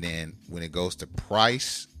 and then when it goes to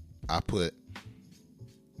price, I put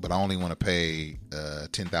but I only want to pay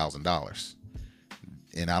 $10,000,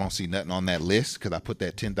 and I don't see nothing on that list because I put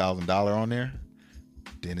that $10,000 on there,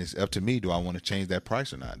 then it's up to me. Do I want to change that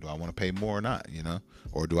price or not? Do I want to pay more or not?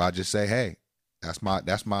 Or do I just say, hey, that's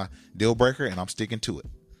my deal breaker, and I'm sticking to it.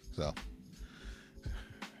 So,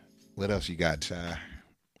 what else you got, Ty?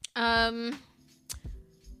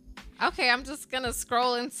 Okay, I'm just going to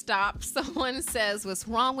scroll and stop. Someone says, what's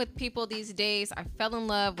wrong with people these days? I fell in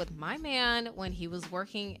love with my man when he was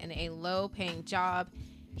working in a low-paying job.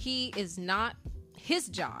 He is not his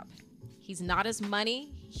job. He's not his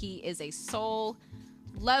money. He is a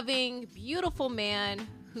soul-loving, beautiful man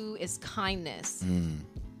who is kindness.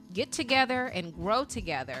 Get together and grow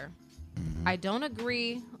together. I don't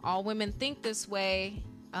agree. All women think this way.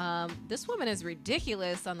 This woman is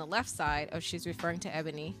ridiculous on the left side. Oh, she's referring to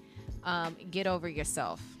Ebony. Get over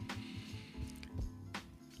yourself.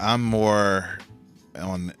 I'm more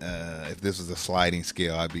on, if this was a sliding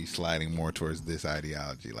scale, I'd be sliding more towards this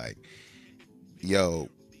ideology. Like, yo,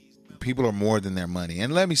 people are more than their money.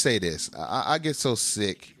 And let me say this. I get so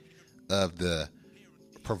sick of the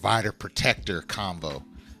provider protector combo.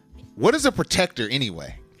 What is a protector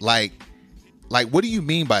anyway? Like, what do you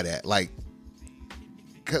mean by that? Like,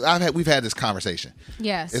 because we've had this conversation.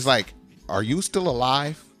 Yes. It's like, are you still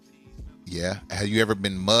alive? Yeah. Have you ever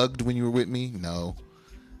been mugged when you were with me? No.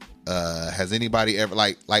 Has anybody ever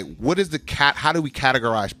like what is how do we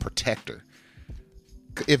categorize protector?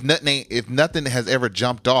 If nothing has ever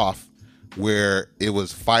jumped off where it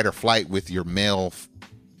was fight or flight with your male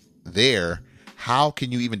there, how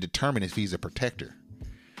can you even determine if he's a protector?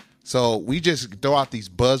 So we just throw out these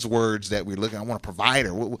buzzwords that we're looking. I want a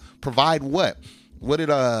provider. Provide what? What did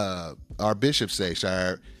our bishop say,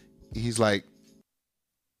 Shire? He's like,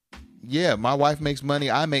 yeah, my wife makes money.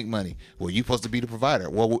 I make money. Well, you're supposed to be the provider.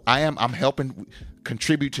 Well, I'm helping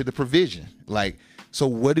contribute to the provision. Like, so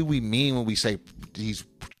what do we mean when we say these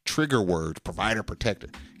trigger words, provider, protector?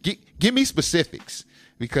 Give me specifics,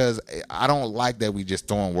 because I don't like that we just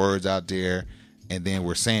throwing words out there and then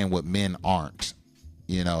we're saying what men aren't.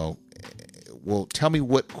 Well, tell me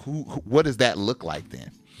what does that look like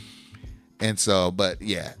then? And so, but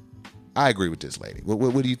yeah, I agree with this lady.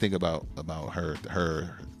 What do you think about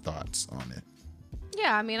her thoughts on it?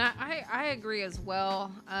 Yeah, I mean, I agree as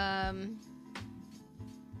well.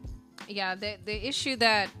 Yeah, the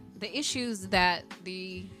issues that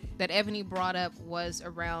Ebony brought up was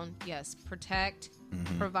around, yes, protect,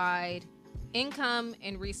 provide, income,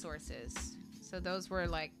 and resources. So those were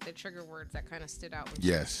like the trigger words that kind of stood out when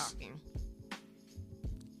she was talking.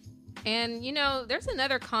 And, there's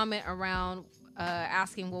another comment around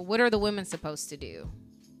asking, well, what are the women supposed to do?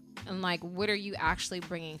 And, like, what are you actually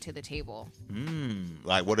bringing to the table?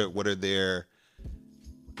 Like, what are their,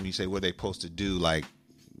 when you say what are they supposed to do, like,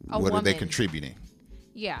 what are they contributing?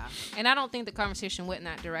 Yeah. And I don't think the conversation went in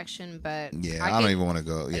that direction, but. Yeah, I don't even want to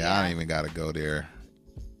go. Yeah, I don't even got to go there.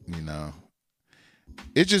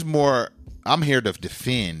 It's just more, I'm here to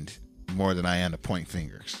defend more than I am to point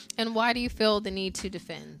fingers. And why do you feel the need to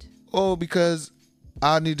defend? Oh, because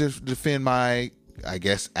I need to defend my, I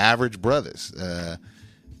guess, average brothers.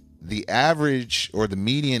 The average or the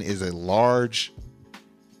median is a large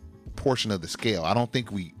portion of the scale. I don't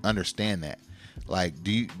think we understand that. Like,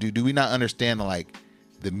 do we not understand, like,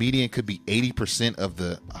 the median could be 80% of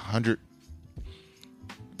the 100%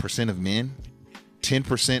 of men,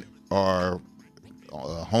 10% are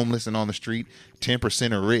homeless and on the street,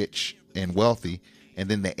 10% are rich and wealthy, and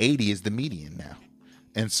then the 80 is the median now.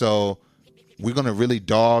 And so we're going to really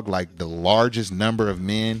dog like the largest number of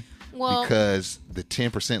men because the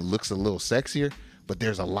 10% looks a little sexier, but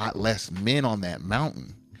there's a lot less men on that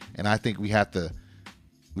mountain. And I think we have to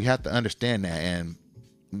understand that. And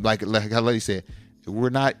like how Lady said, we're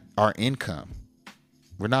not our income.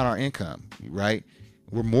 We're not our income, right?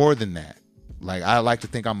 We're more than that. Like, I like to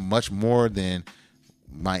think I'm much more than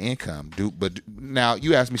my income. But now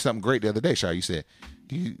you asked me something great the other day, Shai. You said,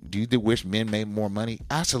 do you wish men made more money?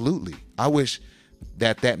 Absolutely. I wish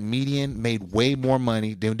that median made way more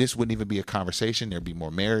money. Then this wouldn't even be a conversation. There'd be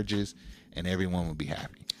more marriages and everyone would be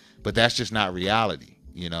happy. But that's just not reality,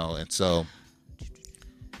 And so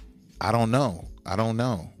I don't know.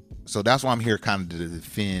 So that's why I'm here kind of to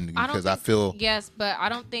defend, because I feel. Yes, but I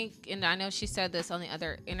don't think, and I know she said this on the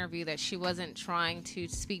other interview, that she wasn't trying to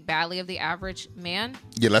speak badly of the average man.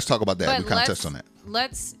 Yeah, let's talk about that. But we kind of touched on that.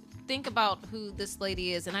 Let's think about who this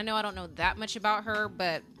lady is. And I know I don't know that much about her,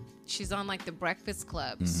 but she's on like the Breakfast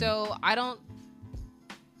Club. So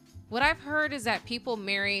what I've heard is that people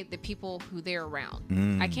marry the people who they're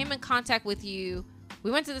around. I came in contact with you. We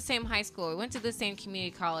went to the same high school. We went to the same community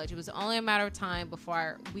college. It was only a matter of time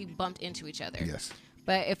before we bumped into each other. Yes.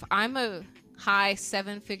 But if I'm a high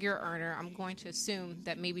 7-figure earner, I'm going to assume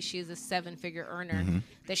that maybe she is a 7-figure earner,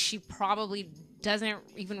 that she probably doesn't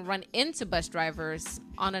even run into bus drivers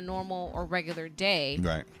on a normal or regular day.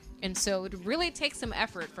 Right. And so it really takes some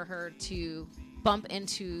effort for her to bump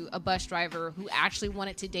into a bus driver who actually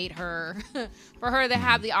wanted to date her, for her to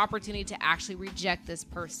have the opportunity to actually reject this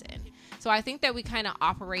person. So I think that we kind of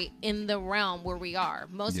operate in the realm where we are.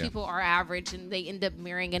 Most people are average and they end up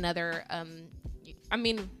marrying another,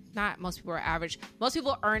 not most people are average. Most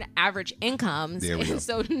people earn average incomes. There we go.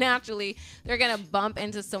 So naturally, they're going to bump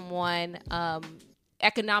into someone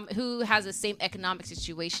who has the same economic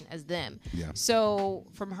situation as them. Yeah. So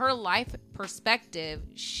from her life perspective,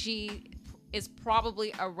 she is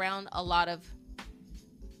probably around a lot of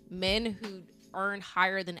men who earn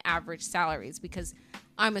higher than average salaries, because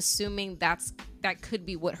I'm assuming that could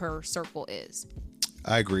be what her circle is.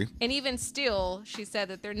 I agree. And even still, she said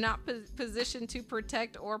that they're not positioned to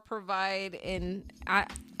protect or provide. And I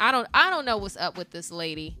don't know what's up with this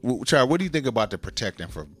lady. Well, Char, what do you think about the protect and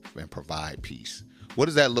provide piece? What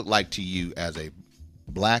does that look like to you as a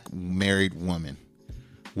black married woman?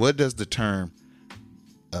 What does the term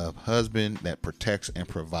of husband that protects and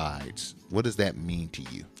provides, what does that mean to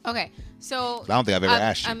you? Okay, so I don't think I've ever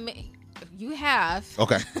asked you. You have.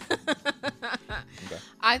 Okay.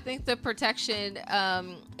 I think the protection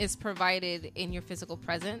is provided in your physical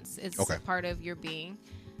presence. It's part of your being.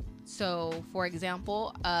 So, for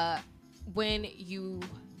example, when you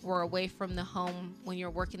were away from the home, when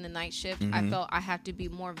you're working the night shift, I felt I had to be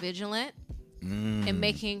more vigilant in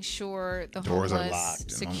making sure the doors home are was locked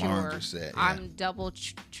and secure. alarms are set, I'm double,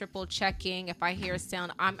 triple checking. If I hear a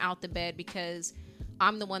sound, I'm out the bed because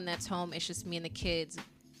I'm the one that's home. It's just me and the kids.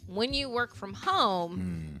 When you work from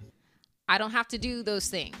home, I don't have to do those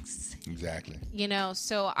things. Exactly.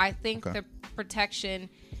 So I think the protection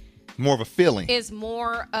more of a feeling is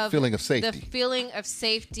more of feeling of safety. The feeling of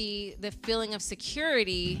safety, the feeling of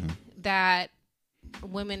security that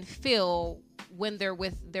women feel when they're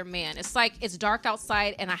with their man. It's like it's dark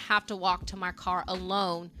outside and I have to walk to my car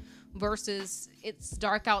alone, versus it's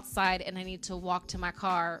dark outside and I need to walk to my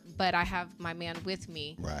car, but I have my man with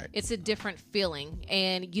me. Right. It's a different feeling,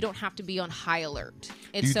 and you don't have to be on high alert.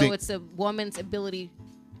 And so it's a woman's ability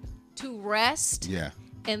to rest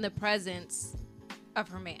in the presence of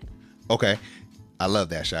her man. Okay. I love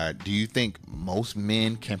that, Shire. Do you think most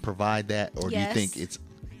men can provide that, or do you think it's...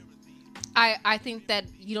 I think that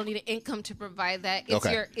you don't need an income to provide that.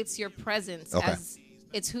 It's your presence. As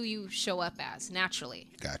it's who you show up as naturally.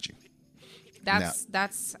 Got you.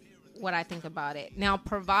 That's what I think about it. Now,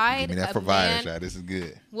 provide. Give me that provider shot. This is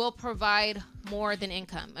good. Will provide more than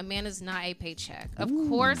income. A man is not a paycheck. Of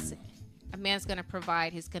course, a man's going to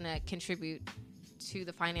provide. He's going to contribute to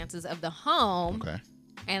the finances of the home. Okay.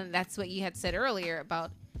 And that's what you had said earlier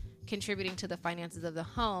about contributing to the finances of the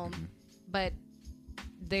home. But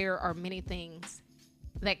there are many things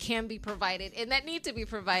that can be provided and that need to be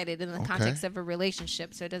provided in the context of a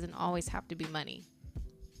relationship. So it doesn't always have to be money.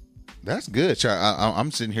 That's good, Char.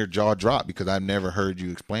 I'm sitting here jaw dropped because I've never heard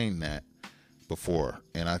you explain that before,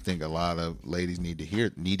 and I think a lot of ladies needed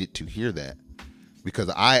to hear that, because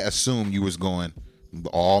I assume you was going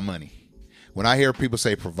all money. When I hear people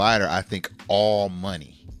say provider, I think all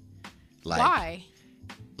money. Why?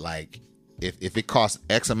 Like if it costs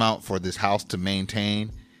X amount for this house to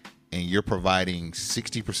maintain, and you're providing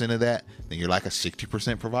 60% of that, then you're like a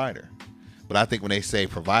 60% provider. But I think when they say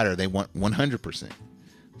provider, they want 100%.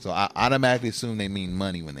 So I automatically assume they mean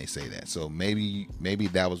money when they say that. So maybe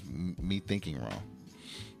that was me thinking wrong.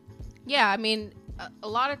 Yeah, I mean, a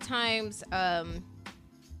lot of times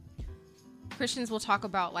Christians will talk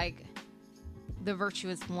about like the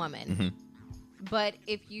virtuous woman. But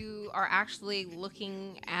if you are actually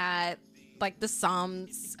looking at like the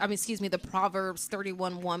the Proverbs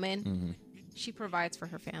 31 woman, she provides for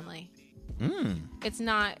her family. It's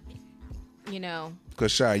not,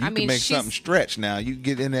 Because, Shai, you can make something stretch now. You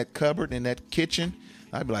get in that cupboard, in that kitchen.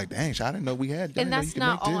 I'd be like, dang, Shai, I didn't know we had that. And that's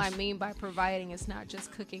not all I mean by providing. It's not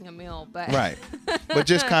just cooking a meal. But right. But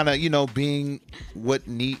just kind of, being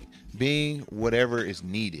whatever is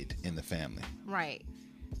needed in the family. Right.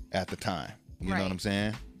 At the time. You know what I'm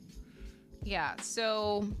saying? Yeah.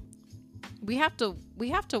 So we have to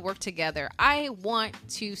work together. I want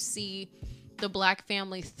to see the black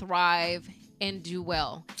family thrive and do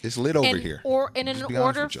well. It's lit over here. In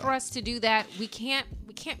order for us to do that, we can't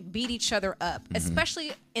beat each other up,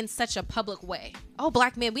 especially in such a public way. Oh,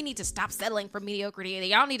 black men, we need to stop settling for mediocrity.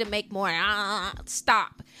 Y'all need to make more.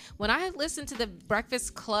 Stop. When I listened to the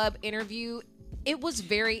Breakfast Club interview, it was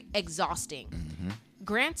very exhausting.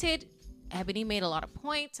 Granted, Eboni made a lot of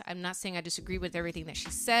points. I'm not saying I disagree with everything that she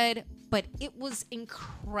said, but it was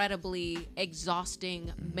incredibly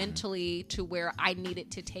exhausting mentally to where I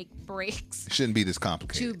needed to take breaks. It shouldn't be this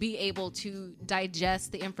complicated. To be able to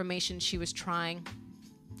digest the information she was trying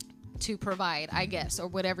to provide, I guess, or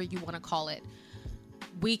whatever you want to call it.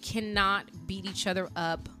 We cannot beat each other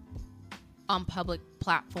up on public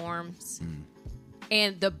platforms.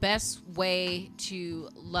 And the best way to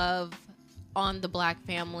love on the Black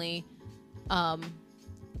family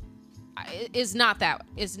is not that.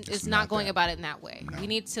 Is not going about it in that way. No. We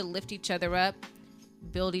need to lift each other up,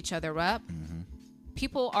 build each other up.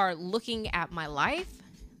 People are looking at my life.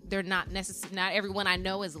 They're not everyone I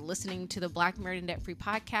know is listening to the Black Married and Debt Free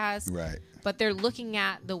podcast. Right. But they're looking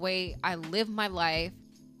at the way I live my life,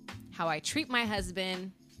 how I treat my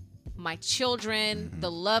husband, my children,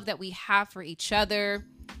 the love that we have for each other.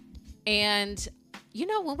 And, you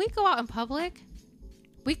know, when we go out in public,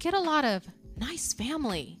 we get a lot of nice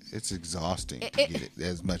family. It's exhausting to get it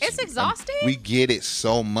as much. It's exhausting? We get it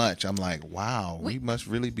so much. I'm like, wow, we must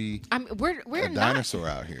really be we're a dinosaur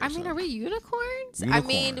out here. I mean, are we unicorns? I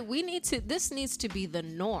mean, this needs to be the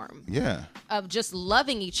norm. Yeah. Of just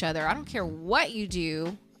loving each other. I don't care what you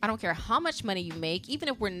do. I don't care how much money you make. Even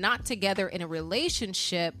if we're not together in a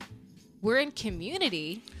relationship, we're in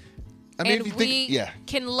community. I mean, and if you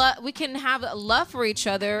think, we can have love for each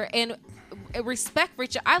other and respect for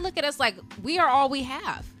each other. I look at us like we are all we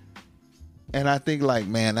have. And I think, like,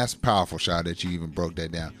 man, that's powerful, Shaw, that you even broke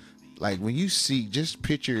that down. Like, when you see, just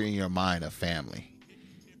picture in your mind a family.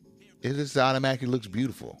 It just automatically looks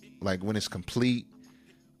beautiful. Like, when it's complete,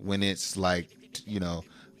 when it's like, you know,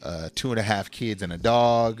 2.5 kids and a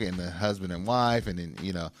dog and the husband and wife, and then,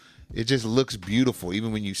 you know, it just looks beautiful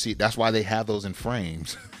even when you see it. That's why they have those in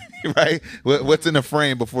frames, right? What's in a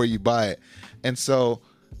frame before you buy it? And so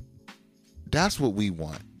that's what we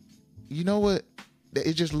want. You know what?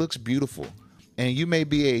 It just looks beautiful. And you may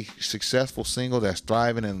be a successful single that's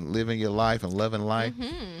thriving and living your life and loving life,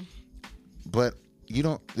 but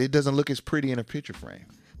it doesn't look as pretty in a picture frame.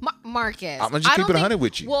 Marcus, I'm just keep it 100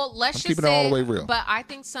 with you. Well, let's just keep it all the way real. But I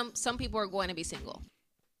think some people are going to be single.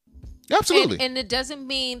 Absolutely. And it doesn't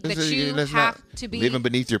mean that you have to be living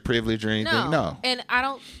beneath your privilege or anything. No. And I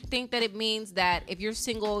don't think that it means that if you're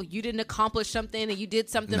single, you didn't accomplish something and you did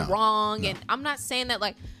something wrong. No. And I'm not saying that,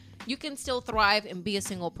 like, you can still thrive and be a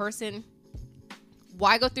single person.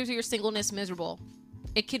 Why go through your singleness miserable?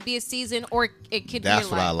 It could be a season, or it could be your life.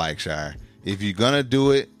 That's what I like, Shire. If you're going to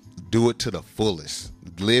do it to the fullest.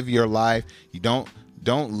 Live your life. You don't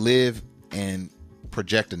live and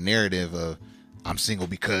project a narrative of, I'm single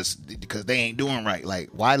because they ain't doing right. Like,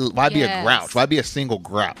 why be a grouch? Why be a single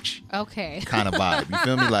grouch? Okay. Kind of vibe. You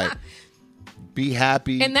feel me? Like, be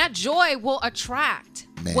happy. And that joy will attract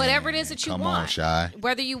whatever it is that you want. Come on, Shy.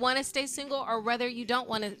 Whether you want to stay single or whether you don't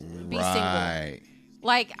want to be right. single.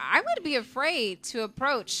 Like, I would be afraid to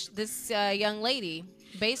approach this young lady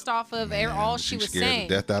based off of all she was saying. Scared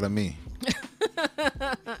the death out of me.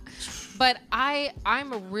 But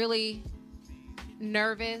I'm really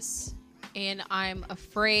nervous. And I'm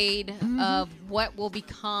afraid of what will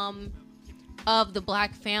become of the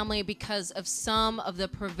Black family because of some of the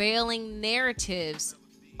prevailing narratives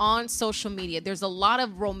on social media. There's a lot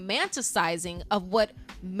of romanticizing of what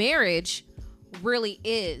marriage really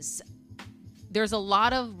is. There's a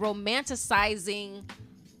lot of romanticizing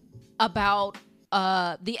about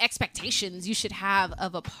the expectations you should have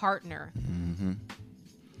of a partner.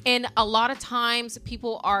 And a lot of times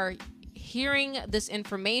people are hearing this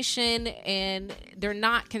information and they're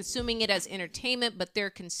not consuming it as entertainment, but they're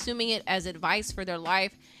consuming it as advice for their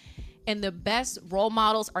life. And the best role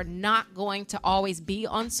models are not going to always be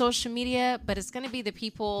on social media, but it's going to be the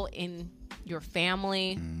people in your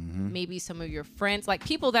family, maybe some of your friends, like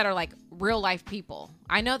people that are like real life people.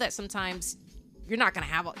 I know that sometimes you're not going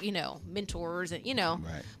to have, you know, mentors and, you know,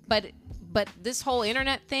 right. but this whole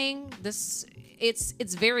internet thing,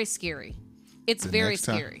 it's very scary. It's very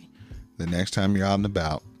scary. The next time you're out and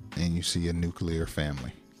about and you see a nuclear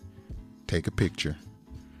family, take a picture,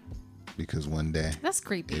 because one day that's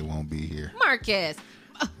creepy. It won't be here, Marcus.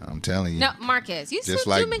 I'm telling you. No, Marcus, you just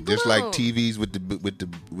like TVs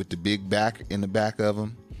with the big back in the back of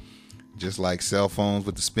them, just like cell phones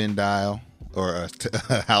with the spin dial or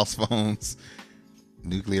house phones.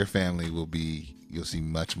 Nuclear family will be. You'll see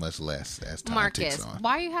much, much less as time ticks on. Marcus,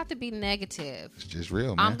 why you have to be negative? It's just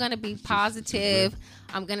real, man. I'm going to be positive.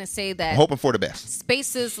 I'm going to say that. I'm hoping for the best.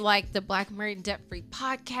 Spaces like the Black Married and Debt Free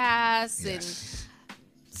podcast and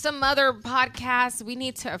some other podcasts, we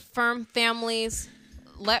need to affirm families.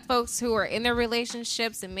 let folks who are in their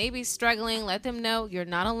relationships and maybe struggling, let them know you're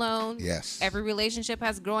not alone. Yes. Every relationship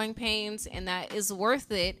has growing pains, and that is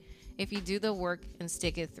worth it if you do the work and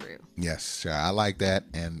stick it through. Yes, I like that,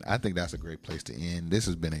 and I think that's a great place to end. This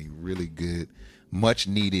has been a really good, much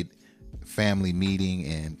needed family meeting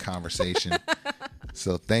and conversation.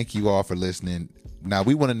 So thank you all for listening. Now,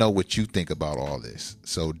 we want to know what you think about all this.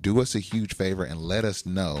 So do us a huge favor and let us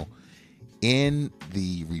know in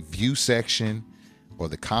the review section or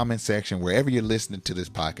the comment section, wherever you're listening to this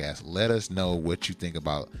podcast. Let us know what you think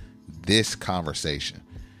about this conversation.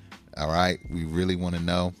 All right? We really want to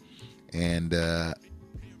know. And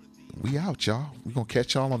we out, y'all. We're going to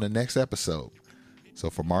catch y'all on the next episode. So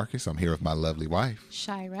for Marcus, I'm here with my lovely wife,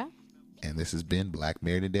 Shira. and this has been Black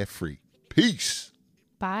Married and Debt Free. Peace.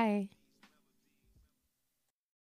 Bye.